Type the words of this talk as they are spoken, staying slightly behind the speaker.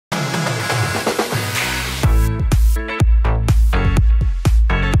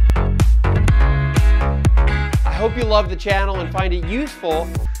love the channel and find it useful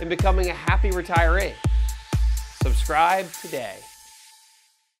in becoming a happy retiree. Subscribe today.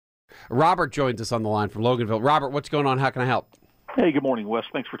 Robert joins us on the line from Loganville. Robert, what's going on? How can I help? Hey, good morning, Wes.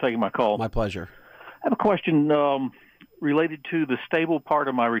 Thanks for taking my call. My pleasure. I have a question related to the stable part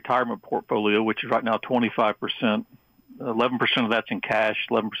of my retirement portfolio, which is right now 25%. 11% of that's in cash,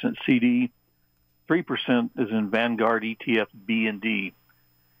 11% CD, 3% is in Vanguard ETF B and D.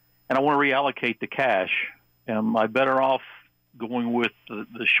 And I want to reallocate the cash. Am I better off going with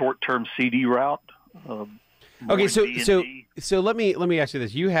the short-term CD route? Okay, so let me ask you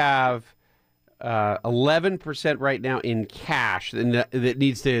this. You have 11% right now in cash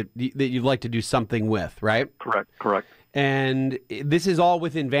that you'd like to do something with, right? Correct. And this is all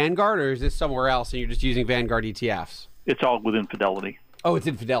within Vanguard, or is this somewhere else and you're just using Vanguard ETFs? It's all within Fidelity. Oh, it's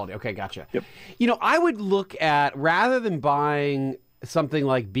in Fidelity. Okay, gotcha. Yep. You know, I would look at, rather than buying something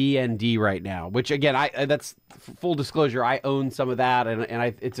like BND right now, which again, that's full disclosure, I own some of that,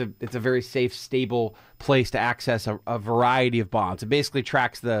 and it's a very safe, stable place to access a variety of bonds. It basically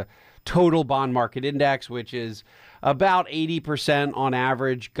tracks the total bond market index, which is about 80% on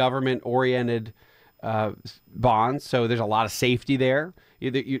average government-oriented bonds. So there's a lot of safety there.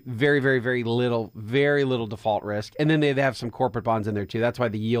 Very little default risk, and then they have some corporate bonds in there too. That's why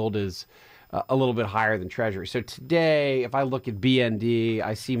the yield is a little bit higher than Treasury. So today, if I look at BND,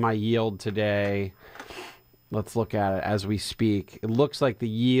 I see my yield today. Let's look at it as we speak. It looks like the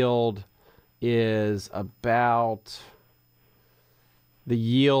yield is about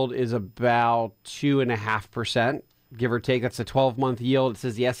 2.5%, give or take. That's a 12-month yield. It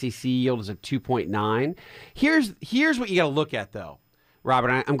says the SEC yield is at 2.9. Here's what you got to look at, though,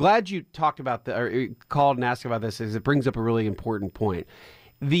 Robert. I'm glad you talked about or called and asked about this, because it brings up a really important point.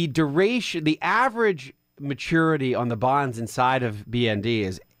 The duration, the average maturity on the bonds inside of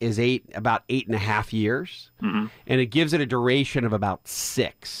BND is about 8.5 years, and it gives it a duration of about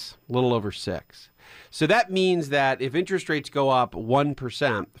 6, a little over 6. So that means that if interest rates go up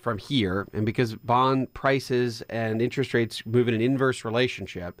 1% from here, and because bond prices and interest rates move in an inverse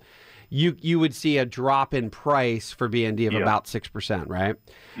relationship, you would see a drop in price for BND of about 6%, right?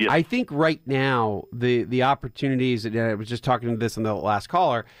 Yep. I think right now the opportunities, and I was just talking to this in the last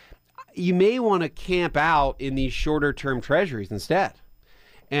caller, you may want to camp out in these shorter term treasuries instead,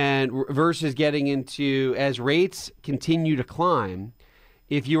 and versus getting into, as rates continue to climb,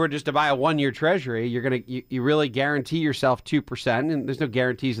 if you were just to buy a 1-year treasury, you really guarantee yourself 2%, and there's no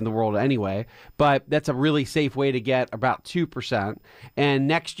guarantees in the world anyway, but that's a really safe way to get about 2%. And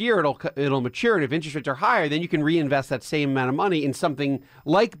next year it'll mature, and if interest rates are higher, then you can reinvest that same amount of money in something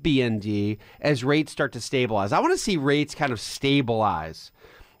like BND as rates start to stabilize. I want to see rates kind of stabilize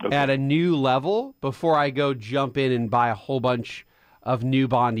at a new level before I go jump in and buy a whole bunch of new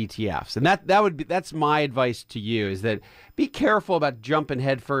bond ETFs. And that's my advice to you, is that be careful about jumping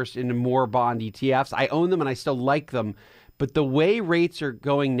headfirst into more bond ETFs. I own them and I still like them, but the way rates are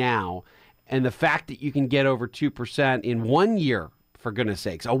going now, and the fact that you can get over 2% in 1 year, for goodness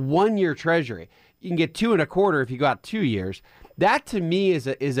sakes, a 1-year treasury, you can get 2.25% if you go out 2 years. That to me is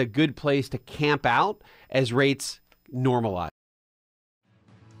a good place to camp out as rates normalize.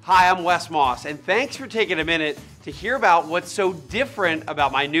 Hi, I'm Wes Moss, and thanks for taking a minute to hear about what's so different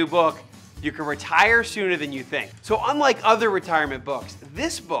about my new book, You Can Retire Sooner Than You Think. So unlike other retirement books,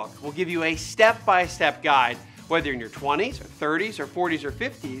 this book will give you a step-by-step guide, whether you're in your 20s or 30s or 40s or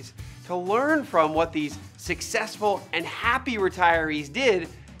 50s, to learn from what these successful and happy retirees did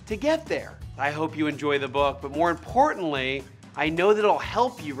to get there. I hope you enjoy the book, but more importantly, I know that it'll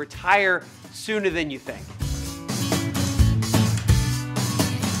help you retire sooner than you think.